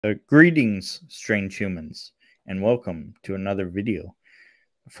Greetings, strange humans, and welcome to another video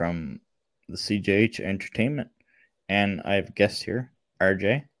from the CJH Entertainment. And I have a guest here,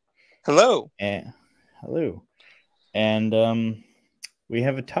 RJ. Hello. And hello. And we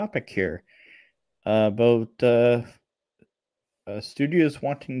have a topic here about studios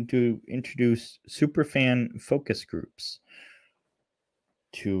wanting to introduce superfan focus groups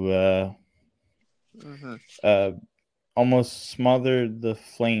to hmm uh, almost smother the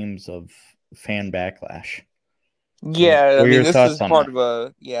flames of fan backlash. So, Yeah, I what are mean, your this thoughts is on part that?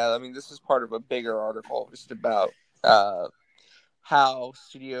 of this is part of a bigger article just about how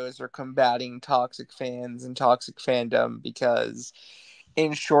studios are combating toxic fans and toxic fandom. Because,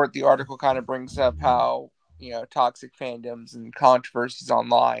 in short, the article kind of brings up how toxic fandoms and controversies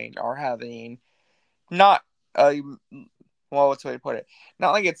online are having not well, what's the way to put it?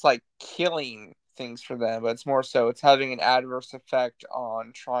 Not like it's like killing things for them, but it's more so it's having an adverse effect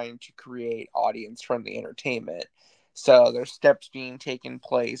on trying to create audience friendly entertainment. So there's steps being taken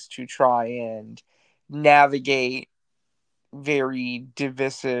place to try and navigate very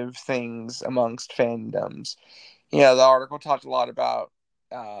divisive things amongst fandoms. The article talked a lot about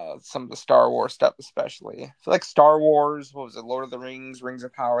some of the Star Wars stuff, especially. I feel like Star Wars, what was it, Lord of the Rings, Rings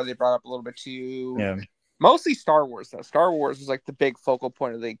of Power, they brought up a little bit too. Yeah, Mostly Star Wars, though. Star Wars was like the big focal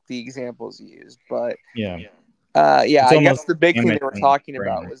point of the examples used. But yeah. yeah, It's I almost guess the big thing they were damaging talking the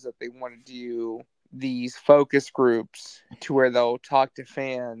about brain. was that they want to do these focus groups to where they'll talk to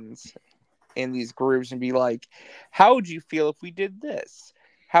fans in these groups and be like, how would you feel if we did this?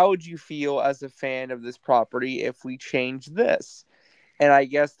 How would you feel as a fan of this property if we changed this? And I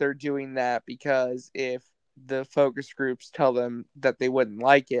guess they're doing that because if the focus groups tell them that they wouldn't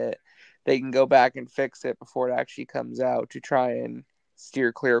like it, they can go back and fix it before it actually comes out to try and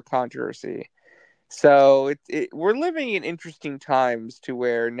steer clear of controversy. So we're living in interesting times to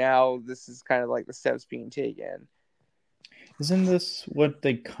where now this is kind of like the steps being taken. Isn't this what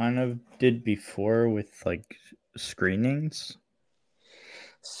they kind of did before with like screenings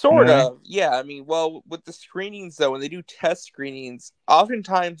in a Sort way? of, yeah. I mean, well, with the screenings though, when they do test screenings,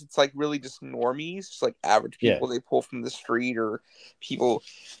 oftentimes it's like really just normies, just like average Yeah, people they pull from the street or people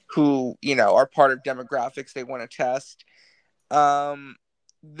who are part of demographics they want to test. Um,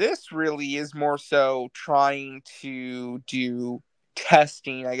 this really is more so trying to do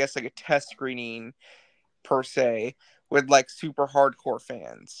testing, I guess, like a test screening per se, with like super hardcore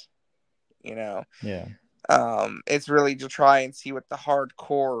fans. You know, yeah, it's really to try and see what the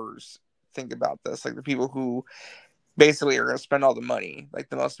hardcores think about this, like the people who basically are going to spend all the money, like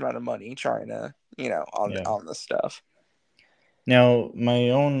the most amount of money, trying to, yeah. on this stuff. Now, my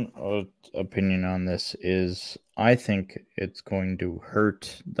own opinion on this is I think it's going to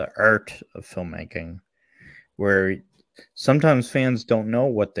hurt the art of filmmaking, where sometimes fans don't know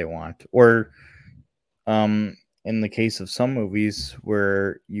what they want, or in the case of some movies,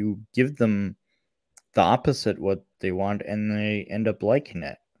 where you give them the opposite what they want and they end up liking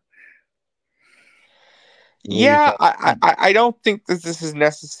it. What do you Yeah, think? I don't think that this is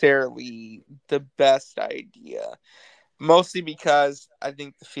necessarily the best idea. Mostly because I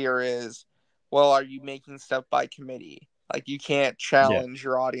think the fear is, well, are you making stuff by committee? Like you can't Yeah, challenge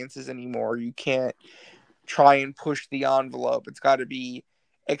your audiences anymore. You can't try and push the envelope. It's got to be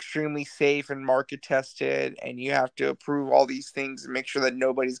extremely safe and market tested, and you have to approve all these things and make sure that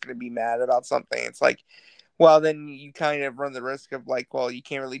nobody's going to be mad about something. It's like, well, then you kind of run the risk of like, well, you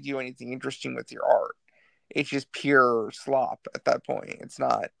can't really do anything interesting with your art. It's just pure slop at that point. It's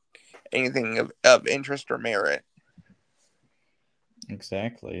not anything of interest or merit.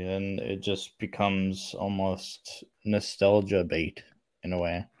 exactly. And it just becomes almost nostalgia bait in a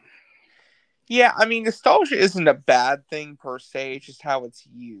way. Yeah, I mean, nostalgia isn't a bad thing per se, it's just how it's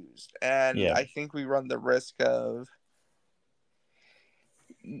used. And Yeah, I think we run the risk of,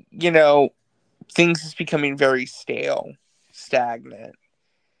 you know, things just becoming very stale, stagnant.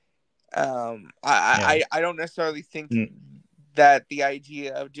 yeah, I don't necessarily think N- that the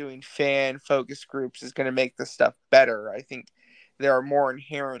idea of doing fan focus groups is going to make this stuff better. I think there are more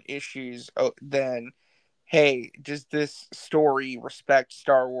inherent issues than, hey, does this story respect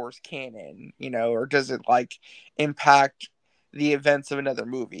Star Wars canon, or does it like impact the events of another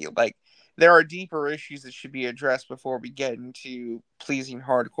movie? Like, there are deeper issues that should be addressed before we get into pleasing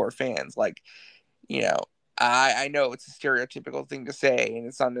hardcore fans. Like, you know, I know it's a stereotypical thing to say, and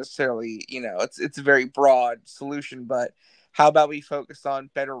it's not necessarily, it's a very broad solution. But how about we focus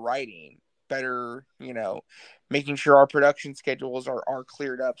on better writing, better, making sure our production schedules are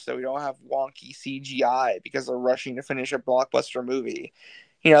cleared up, so we don't have wonky CGI because they're rushing to finish a blockbuster movie.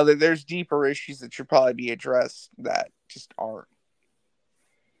 There's deeper issues that should probably be addressed that just aren't.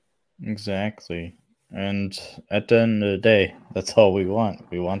 Exactly. And at the end of the day, that's all we want.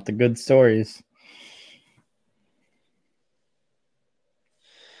 We want the good stories.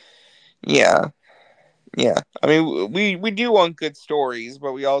 Yeah, yeah. I mean, we do want good stories,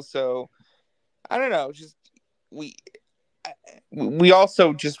 but we also, I don't know, just we we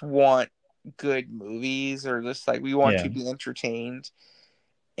also just want good movies, or just like we want Yeah. to be entertained.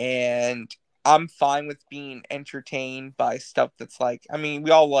 And I'm fine with being entertained by stuff that's like, I mean,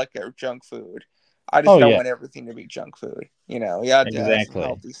 we all like our junk food. I just Oh, don't yeah. want everything to be junk food. You know, you have to have some Exactly.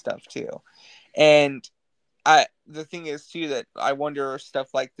 healthy stuff too. And the thing is too that I wonder if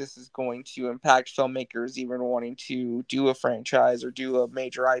stuff like this is going to impact filmmakers even wanting to do a franchise or do a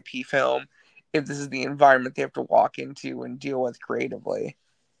major IP film, if this is the environment they have to walk into and deal with creatively.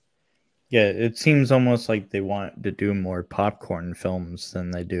 Yeah, it seems almost like they want to do more popcorn films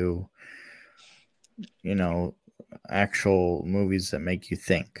than they do, you know, actual movies that make you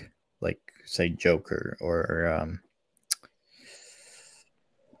think, like say Joker or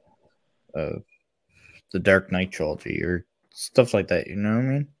uh, the Dark Knight trilogy or stuff like that. You know what I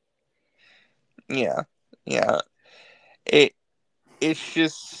mean? Yeah, yeah. It it's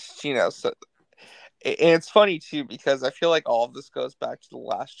just, so, and it's funny too because I feel like all of this goes back to The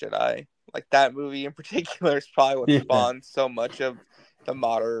Last Jedi. Like that movie in particular is probably what Yeah. spawned so much of the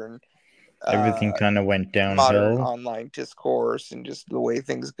Everything uh kind of went modern downhill. online discourse and just the way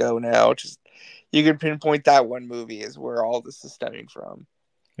things go now. Just you can pinpoint that one movie is where all this is stemming from.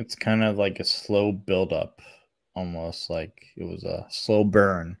 It's kind of like a slow build up, almost like it was a slow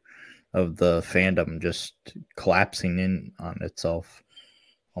burn of the fandom just collapsing in on itself,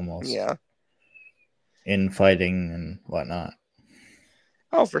 almost Yeah. infighting and whatnot.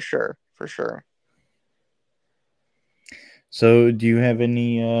 Oh, for sure, for sure. So, do you have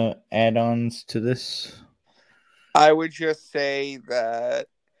any add-ons to this? I would just say that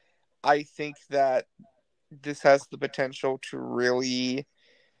I think that this has the potential to really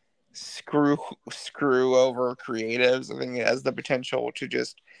screw screw over creatives. I think it has the potential to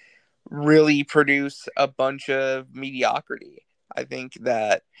just really produce a bunch of mediocrity. I think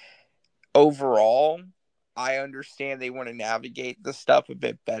that overall, I understand they want to navigate the stuff a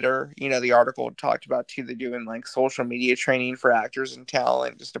bit better. The article talked about too, they're doing like social media training for actors and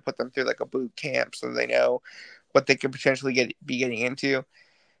talent just to put them through like a boot camp so they know what they could potentially be getting into.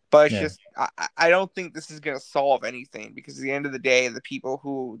 But it's Yeah, just I don't think this is going to solve anything, because at the end of the day, the people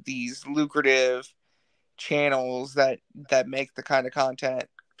who these lucrative channels that make the kind of content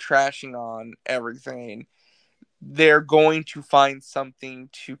trashing on everything, they're going to find something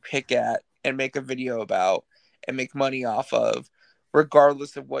to pick at and make a video about and make money off of,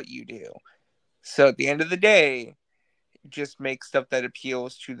 regardless of what you do. So at the end of the day, just make stuff that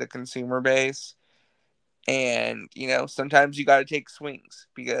appeals to the consumer base. And sometimes you got to take swings,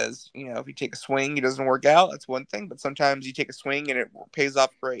 because if you take a swing it doesn't work out, that's one thing, but sometimes you take a swing and it pays off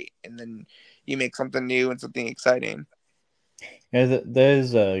great, and then you make something new and something exciting. yeah, that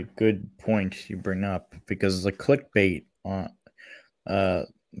is a good point you bring up because the clickbait uh,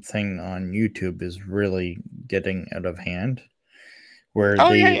 thing on YouTube is really getting out of hand. Where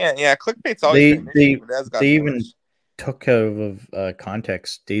Oh yeah, yeah, yeah, clickbait's always they been an issue, they but it has they gotten even worse. took out of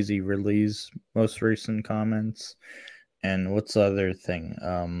context Daisy Ridley's most recent comments. And what's the other thing?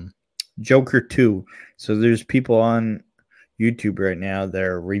 Joker 2. So there's people on YouTube right now that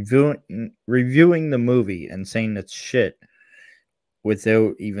are reviewing the movie and saying it's shit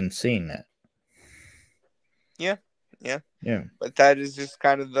without even seeing it. Yeah, yeah, Yeah. but that is just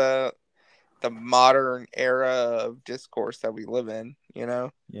kind of the modern era of discourse that we live in. Yeah.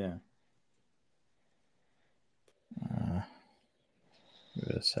 Uh, Give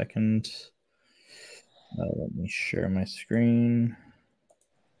it a second. Let me share my screen.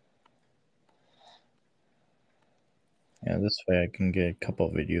 Yeah, this way I can get a couple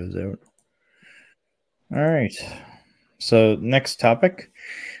videos out. All right. So next topic: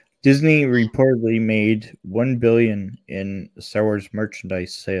 Disney reportedly made 1 billion in Star Wars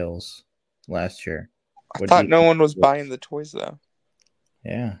merchandise sales last year. I What do thought you no think one was of buying this? the toys though.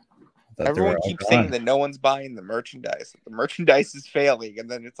 Yeah, I thought they were Everyone all keeps saying gone. that no one's buying the merchandise. The merchandise is failing, and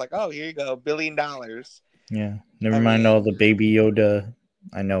then it's like, oh, here you go, $1 billion. Yeah, never I mind all mean, the Baby Yoda.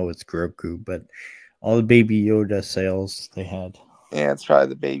 I know it's Grogu, but all the Baby Yoda sales they had. yeah, it's probably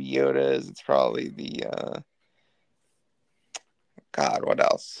the Baby Yodas. It's probably the God, what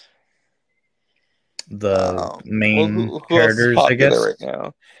else? The Well, main who else is characters, I popular guess. right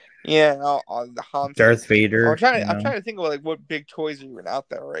now? Yeah, the Hans. Darth Vader, I'm trying to think of like what big toys are even out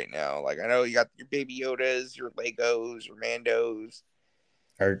there right now. Like I know you got your Baby Yodas, your Legos, your Mandos,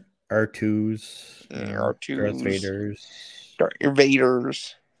 R2s, your Darth R2s, Vader's. your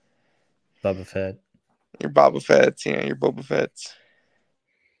Vaders. Boba Fett. Your Boba Fett's, your Boba Fett's.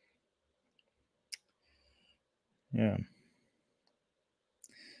 Yeah.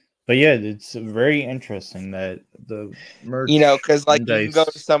 But yeah, it's very interesting that the Because like you can go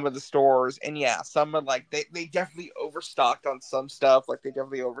to merchandise. some of the stores and some of like they definitely overstocked on some stuff. Like they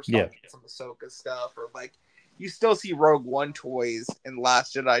definitely Yeah, overstocked on some Ahsoka stuff, or like you still see Rogue One toys and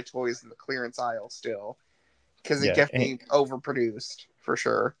Last Jedi toys in the clearance aisle still, because they yeah, definitely overproduced for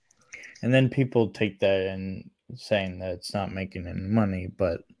sure. and then people take that and saying that it's not making any money,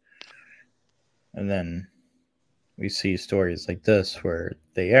 and then we see stories like this where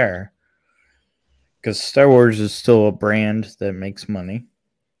they are, because Star Wars is still a brand that makes money.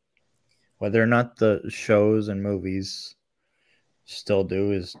 Whether or not the shows and movies still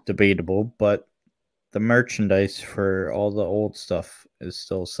do is debatable, but the merchandise for all the old stuff is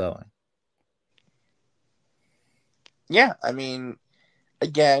still selling. Yeah,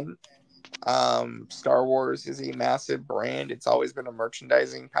 again, Star Wars is a massive brand. It's always been a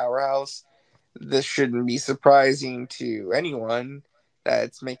merchandising powerhouse. This shouldn't be surprising to anyone that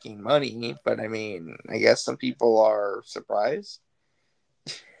it's making money, but I guess some people are surprised.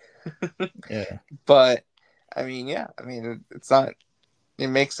 Yeah, But it's not, it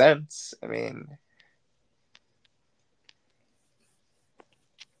makes sense.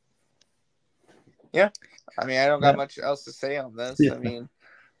 Yeah. I don't got yeah, much else to say on this. yeah,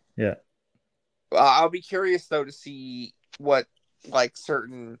 yeah. I'll be curious though to see what like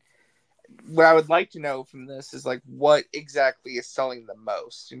certain what I would like to know from this is like what exactly is selling the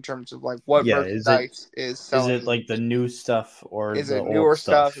most in terms of like what Yeah, merchandise is is it selling. like the new stuff or Is the it old newer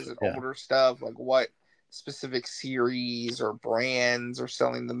stuff? stuff? Is it Yeah, older stuff? Like what specific series or brands are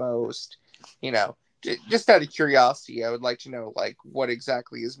selling the most? Just out of curiosity, I would like to know like what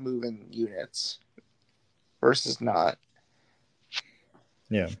exactly is moving units versus not.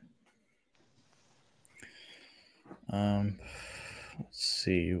 yeah. Um, let's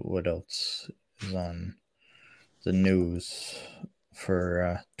see what else is on the news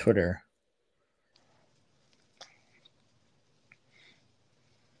for Twitter.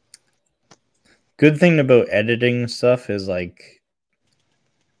 Good thing about editing stuff is like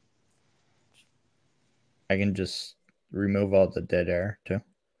I can just remove all the dead air too.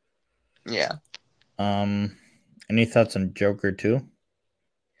 Yeah. Um, any thoughts on Joker 2?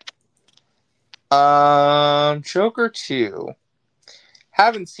 Joker 2.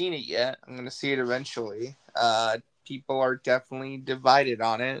 Haven't seen it yet. I'm gonna see it eventually. People are definitely divided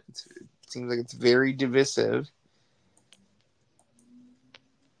on it. It seems like it's very divisive.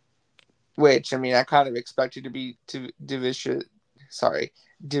 Which I kind of expected to be divisive. Sorry,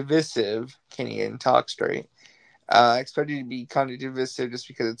 divisive. Can't even talk straight. I expected it to be kind of divisive just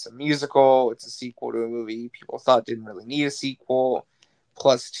because it's a musical. It's a sequel to a movie people thought didn't really need a sequel.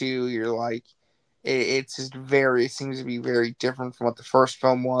 Plus two, you're like, it's just it seems to be very different from what the first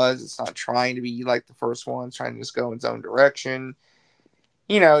film was. It's not trying to be like the first one. It's trying to just go in its own direction.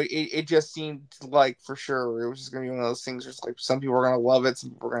 It just seemed like for sure it was just going to be one of those things where it's like some people are going to love it, some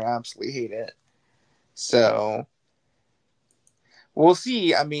people are going to absolutely hate it. So we'll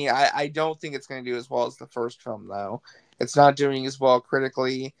see. I don't think it's going to do as well as the first film, though. It's not doing as well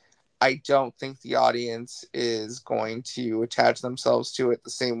critically. I don't think the audience is going to attach themselves to it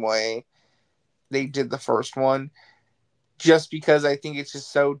the same way they did the first one, just because I think it's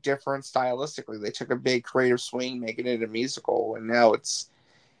just so different stylistically. They took a big creative swing making it a musical, and now it's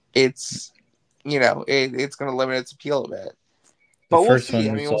it's going to limit its appeal a bit. The But we'll first see.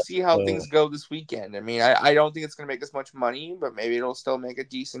 one was We'll see how also things go this weekend. I don't think it's going to make as much money, but maybe it'll still make a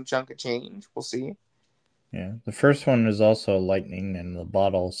decent chunk of change. We'll see. yeah. The first one was also lightning in the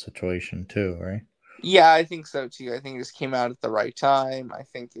bottle situation too, right? Yeah, I think so too. I think it just came out at the right time. I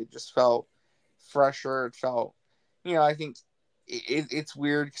think it just felt fresher. It felt, I think it's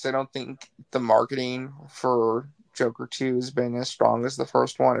weird because I don't think the marketing for Joker 2 has been as strong as the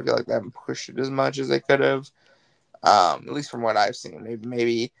first one. I feel like they haven't pushed it as much as they could have. At least from what I've seen.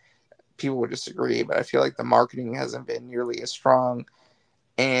 Maybe people would disagree, but I feel like the marketing hasn't been nearly as strong.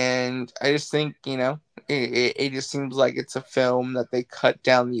 And I just think, it just seems like it's a film that they cut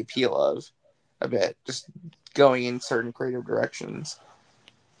down the appeal of a bit, just going in certain creative directions.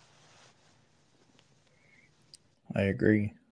 I agree.